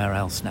from anywhere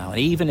else now? And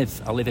even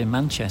if I live in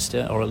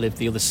Manchester or I live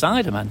the other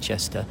side of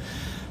Manchester,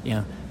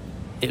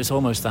 it was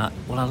almost that,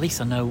 well, at least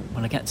I know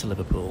when I get to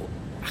Liverpool,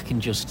 I can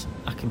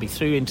be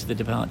through into the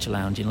departure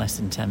lounge in less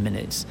than 10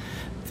 minutes.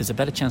 There's a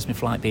better chance of my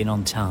flight being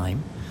on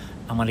time.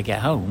 And when I get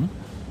home,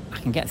 I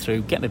can get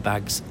through, get my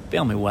bags, be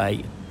on my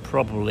way,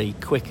 probably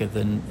quicker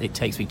than it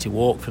takes me to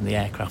walk from the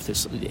aircraft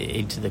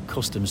into the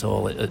customs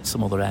hall at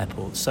some other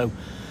airports. So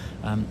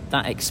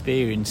that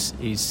experience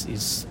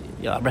is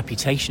that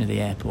reputation of the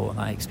airport, and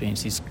that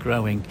experience is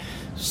growing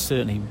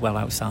certainly well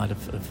outside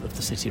of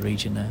the city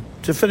region there.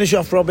 To finish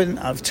off, Robin,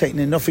 I've taken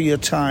enough of your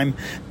time.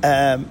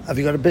 Have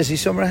you got a busy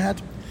summer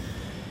ahead?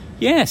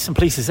 Yes, I'm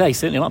pleased to say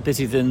certainly a lot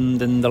busier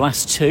than the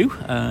last two,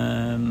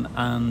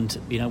 and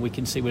we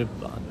can see we're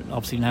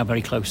obviously now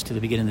very close to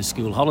the beginning of the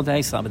school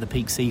holidays, so that'll be the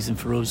peak season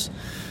for us.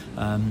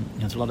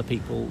 There's a lot of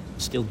people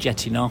still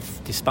jetting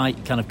off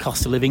despite kind of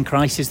cost of living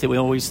crisis that we're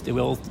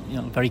all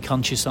very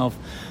conscious of.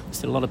 There's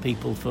still a lot of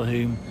people for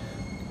whom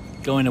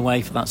going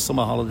away for that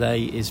summer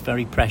holiday is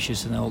very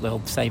precious, and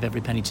they'll save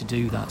every penny to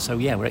do that. So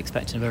we're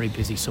expecting a very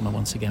busy summer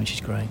once again, which is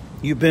great.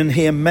 You've been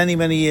here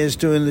many years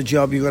doing the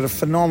job. You've got a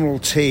phenomenal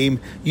team.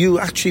 You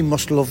actually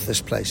must love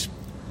this place.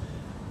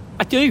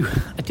 I do.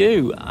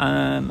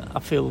 I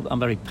feel I'm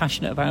very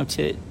passionate about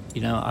it.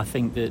 I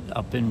think that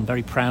I've been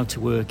very proud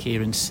to work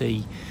here and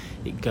see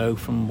it go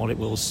from what it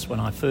was when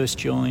I first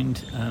joined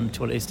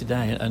to what it is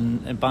today.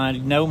 And by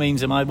no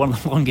means am I one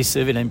of the longest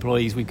serving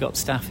employees. We've got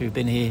staff who've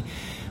been here,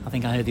 I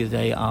think I heard the other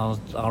day, our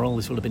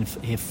oldest will have been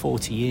here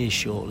 40 years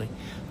shortly.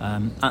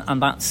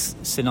 And that's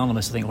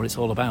synonymous, I think, what it's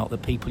all about.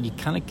 That people, you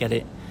kind of get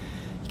it,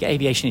 you get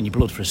aviation in your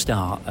blood for a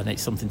start, and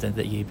it's something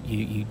that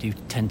you do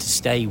tend to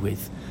stay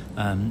with.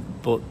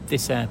 But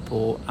this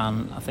airport,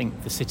 and I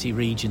think the city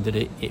region that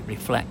it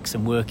reflects,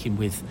 and working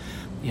with,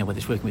 whether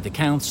it's working with the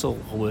council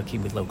or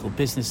working with local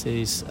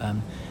businesses,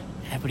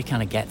 everybody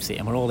kind of gets it,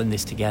 and we're all in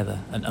this together.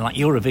 And like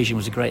Eurovision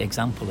was a great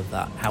example of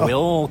that, how we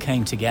all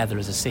came together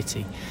as a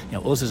city.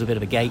 Us as a bit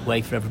of a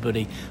gateway for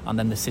everybody, and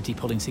then the city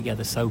pulling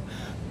together. So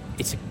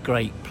it's a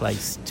great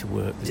place to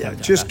work.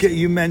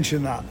 You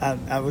mentioned that,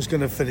 and I was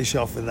going to finish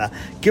off with that.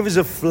 Give us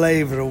a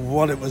flavour of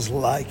what it was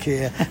like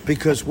here,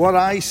 because what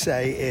I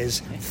say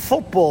is,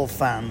 football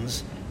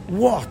fans,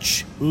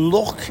 watch,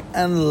 look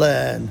and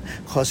learn,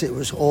 because it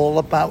was all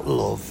about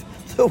love.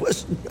 There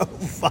was no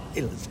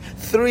violence.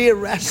 3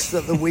 arrests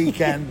at the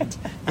weekend,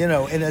 in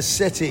a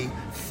city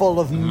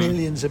full of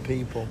millions of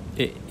people.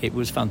 It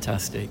was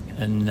fantastic,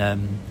 and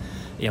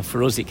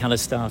for us it kind of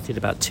started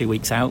about 2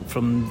 weeks out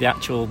from the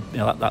actual,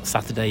 that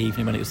Saturday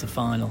evening when it was the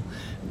final,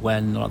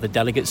 when the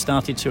delegates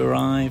started to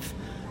arrive.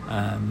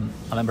 I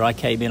remember I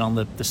came in on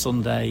the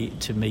Sunday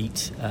to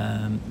meet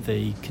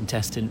the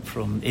contestant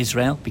from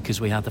Israel, because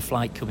we had the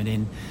flight coming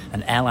in,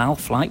 an El Al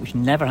flight, which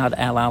never had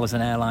El Al as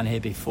an airline here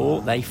before.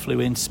 Wow. They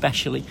flew in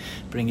specially,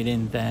 bringing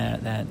in their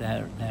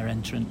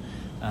entrant,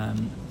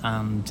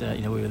 and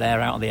we were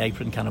there out on the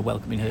apron, kind of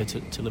welcoming her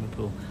to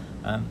Liverpool.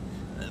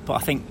 But I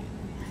think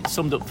it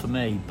summed up for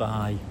me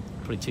by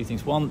probably two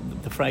things. One,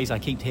 the phrase I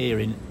keep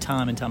hearing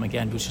time and time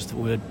again was just the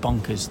word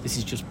bonkers. This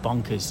is just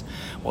bonkers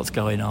what's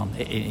going on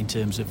in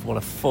terms of what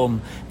a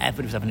fun,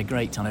 everybody was having a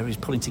great time, everybody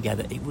was pulling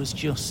together. It was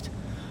just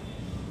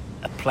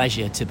a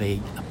pleasure to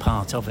be a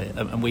part of it.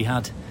 And we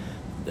had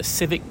the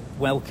civic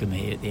welcome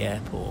here at the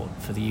airport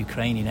for the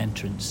Ukrainian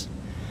entrance,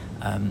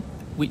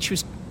 which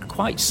was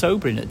quite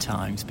sobering at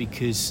times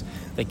because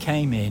they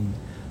came in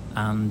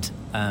and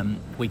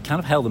we kind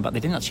of held them back. They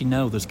didn't actually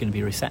know there was going to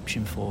be a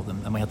reception for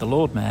them. And we had the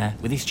Lord Mayor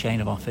with his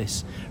chain of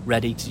office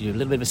ready to do a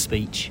little bit of a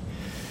speech.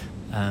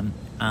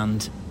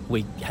 And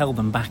we held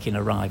them back in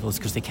arrivals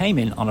because they came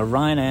in on a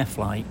Ryanair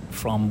flight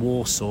from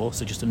Warsaw,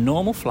 so just a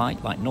normal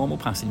flight, like normal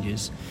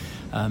passengers.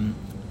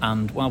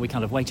 And while we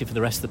kind of waited for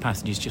the rest of the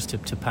passengers just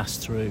to pass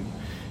through,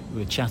 we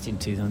were chatting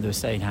to them. They were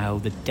saying how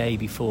the day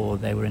before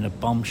they were in a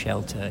bomb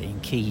shelter in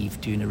Kyiv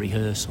doing a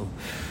rehearsal,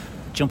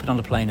 jumping on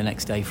a plane the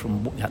next day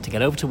had to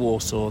get over to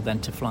Warsaw,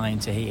 then to fly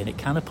into here, and it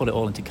kind of put it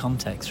all into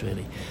context,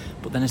 really.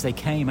 But then as they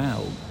came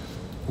out,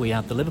 we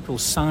had the Liverpool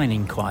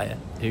Signing Choir,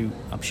 who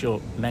I'm sure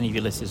many of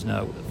your listeners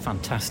know, a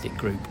fantastic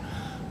group,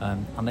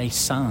 and they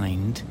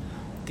signed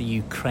the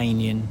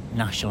Ukrainian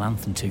national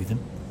anthem to them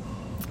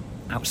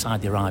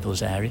outside the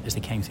arrivals area as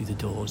they came through the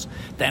doors.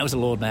 There was the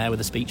Lord Mayor with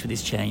a speech with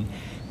his chain,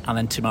 and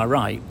then to my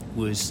right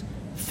was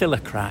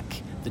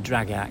Philocrack, the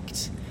drag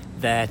act,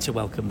 there to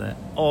welcome them,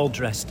 all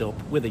dressed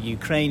up with a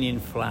Ukrainian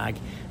flag,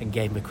 and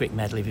gave them a quick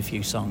medley of a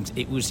few songs.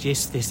 It was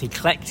just this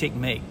eclectic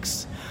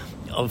mix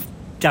of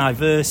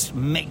diverse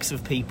mix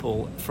of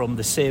people, from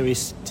the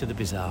serious to the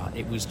bizarre.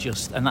 It was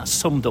just, and that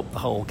summed up the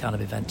whole kind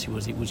of event to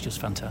us. It was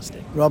just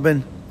fantastic.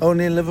 Robin,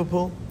 only in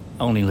Liverpool?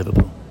 Only in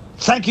Liverpool.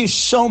 Thank you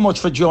so much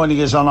for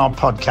joining us on our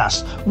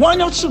podcast. Why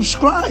not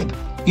subscribe?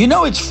 You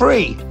know it's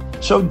free.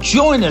 So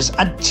join us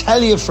and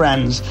tell your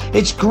friends.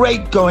 It's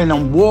great going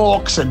on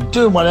walks and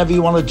doing whatever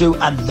you want to do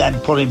and then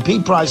putting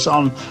Pete Price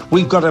on.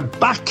 We've got a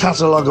back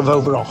catalogue of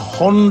over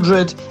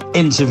 100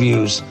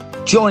 interviews.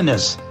 Join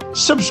us.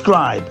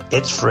 Subscribe.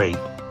 It's free.